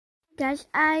guys,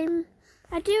 I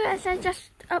do as I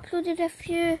just uploaded a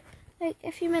few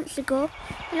minutes ago,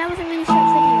 and that was a really short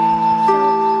video,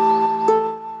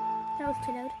 so that was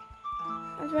too loud.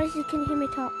 Otherwise you can hear me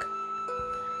talk.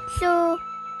 So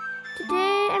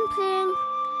today I'm playing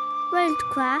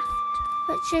WildCraft,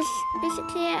 which is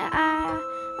basically an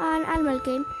animal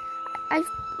game. I've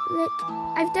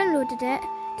downloaded it.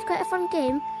 It's quite a fun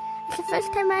game. It's the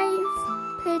first time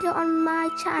I've played it on my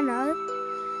channel.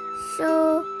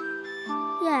 So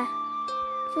yeah,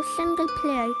 so single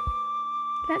player.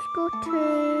 Let's go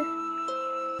to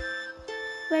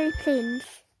Very Plains.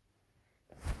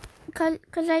 Cause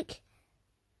like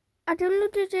I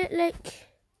downloaded it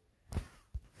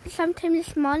sometime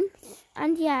this month,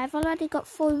 and yeah, I've already got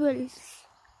 4 rules.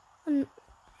 And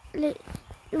 4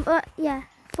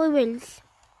 rules.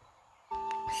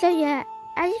 So yeah,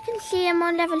 as you can see, I'm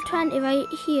on level 20 right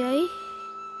here.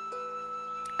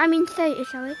 I mean 30,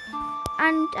 sorry.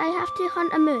 And I have to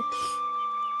hunt a moose,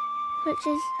 which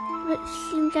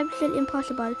seems absolutely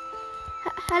impossible.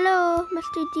 Hello,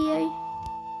 Mr. Deer.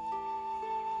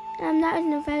 That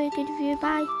isn't a very good view.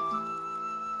 Bye.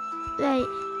 Right.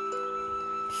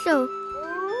 So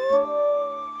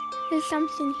there's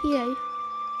something here.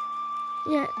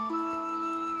 Yeah.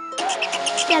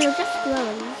 Yeah, they're just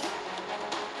squirrels.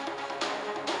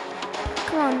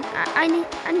 Come on, I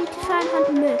need to try and hunt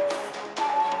a moose.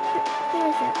 Where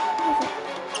is it?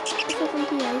 It's over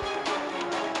here.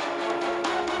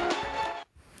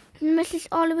 The moose is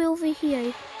all the way over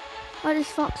here. Oh, there's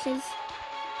foxes.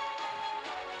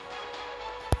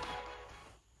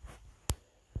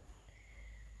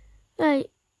 Right.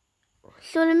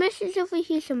 So the moose is over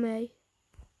here somewhere.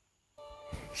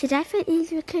 Should I fight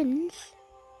these raccoons?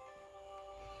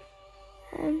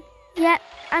 Yeah,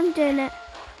 I'm doing it.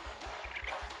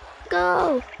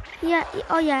 Go! Yeah,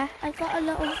 oh yeah, I got a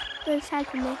lot of those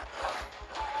helping me.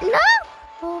 No!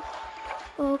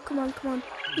 Oh, come on.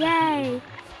 Yay!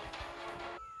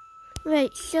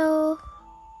 Right, so,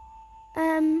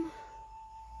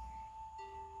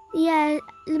 yeah,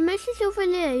 the moose is over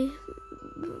there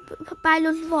by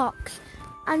those rocks,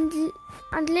 and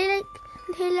they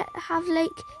have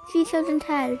 3,000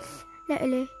 health,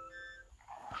 literally.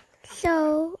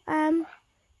 So, the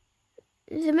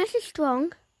moose is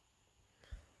strong.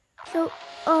 So,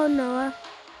 oh no,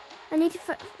 I need to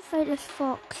fight this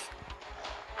fox.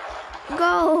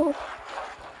 Go!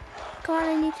 Come on,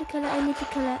 I need to kill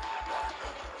it.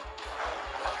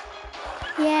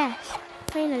 Yes,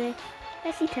 finally.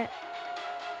 Let's eat it.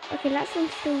 Okay, that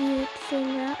sounds so weird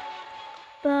saying that.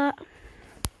 But,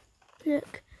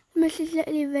 look, the moose is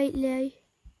literally right there.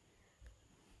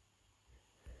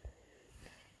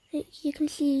 You can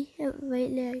see it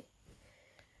right there.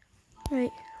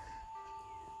 Right.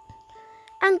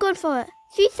 I'm going for it.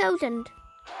 3,000.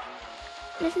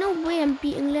 There's no way I'm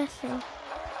beating this thing.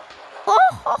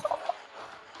 Oh!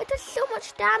 It does so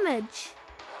much damage.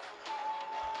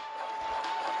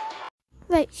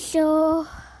 Right, so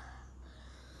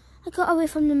I got away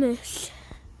from the moose.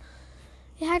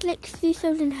 It had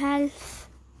 3,000 health,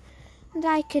 and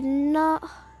I could not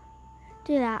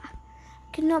do that.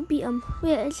 I could not beat him.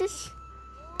 Wait, is this?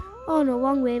 Oh no,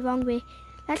 wrong way.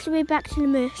 That's the way back to the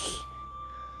moose.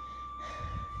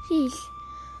 Jeez,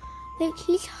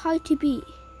 he's hard to beat.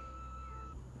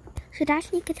 Should I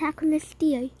sneak attack on this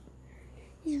deer?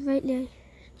 He's right there.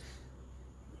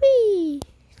 Whee!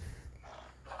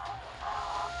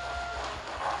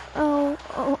 Oh,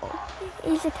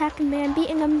 he's attacking me. I'm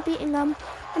beating him.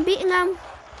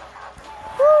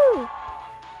 Woo!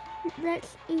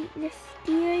 Let's eat this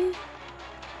deer.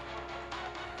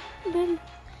 Then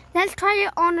let's try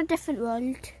it on a different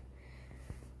world.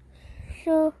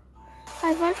 So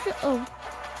I've also,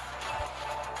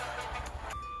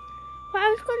 what I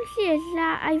was going to say is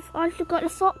that I've also got the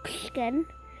fox skin,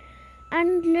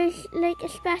 and there's a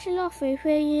special offer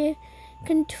where you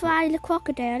can try the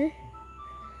crocodile.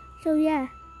 So yeah.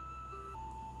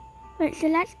 Right, so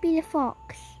let's be the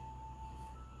fox.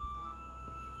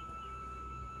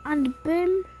 And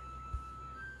boom.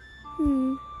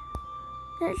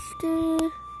 Let's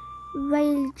do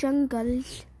wild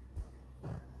jungles.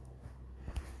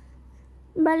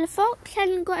 Well, the fox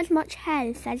hasn't got as much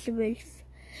health as the wolf.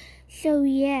 So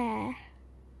yeah.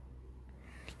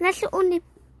 That's the only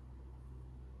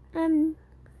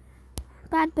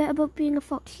bad bit about being a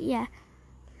fox, yeah.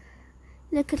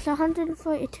 Look, it's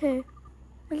 142,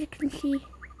 as you can see.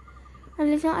 And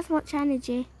there's not as much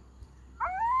energy.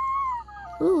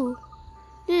 Ooh,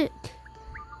 look.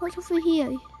 What's over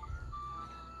here?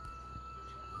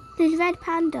 There's red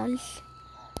pandas.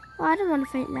 Oh, I don't want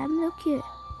to fight them, they're cute.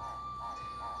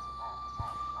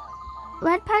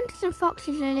 red pandas and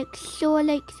foxes are like so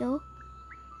alike though.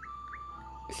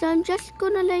 So I'm just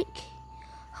gonna like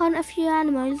hunt a few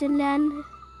animals and then I'm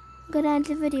gonna end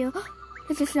the video.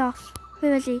 There's a sloth.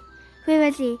 Where is he? Where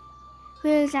is he?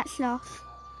 Where is that sloth?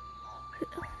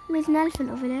 There's an elephant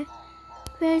over there.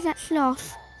 Where is that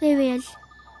sloth? There he is.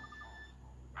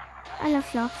 I love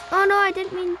sloths. Oh no, I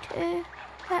didn't mean to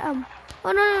hurt him.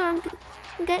 Oh no,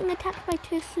 I'm getting attacked by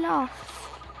 2 sloths.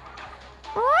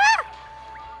 Ah!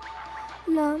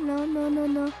 No.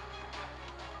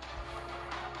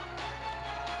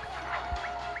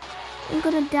 I'm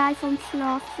gonna die from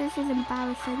sloths. This is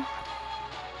embarrassing.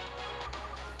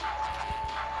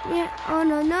 Yeah. Oh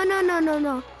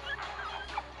no.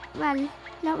 Well,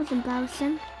 that was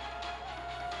embarrassing.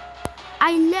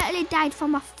 I literally died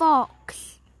from a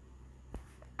fox.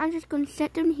 I'm just gonna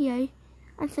sit down here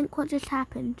and think what just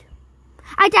happened.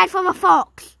 I died from a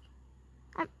fox.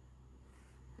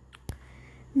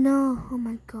 No, oh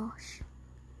my gosh.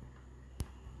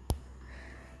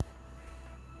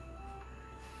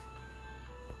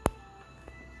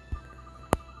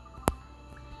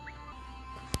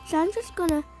 So I'm just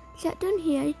gonna sit down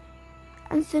here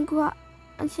and think what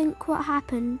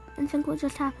happened and think what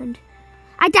just happened.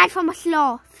 I died from a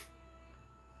sloth.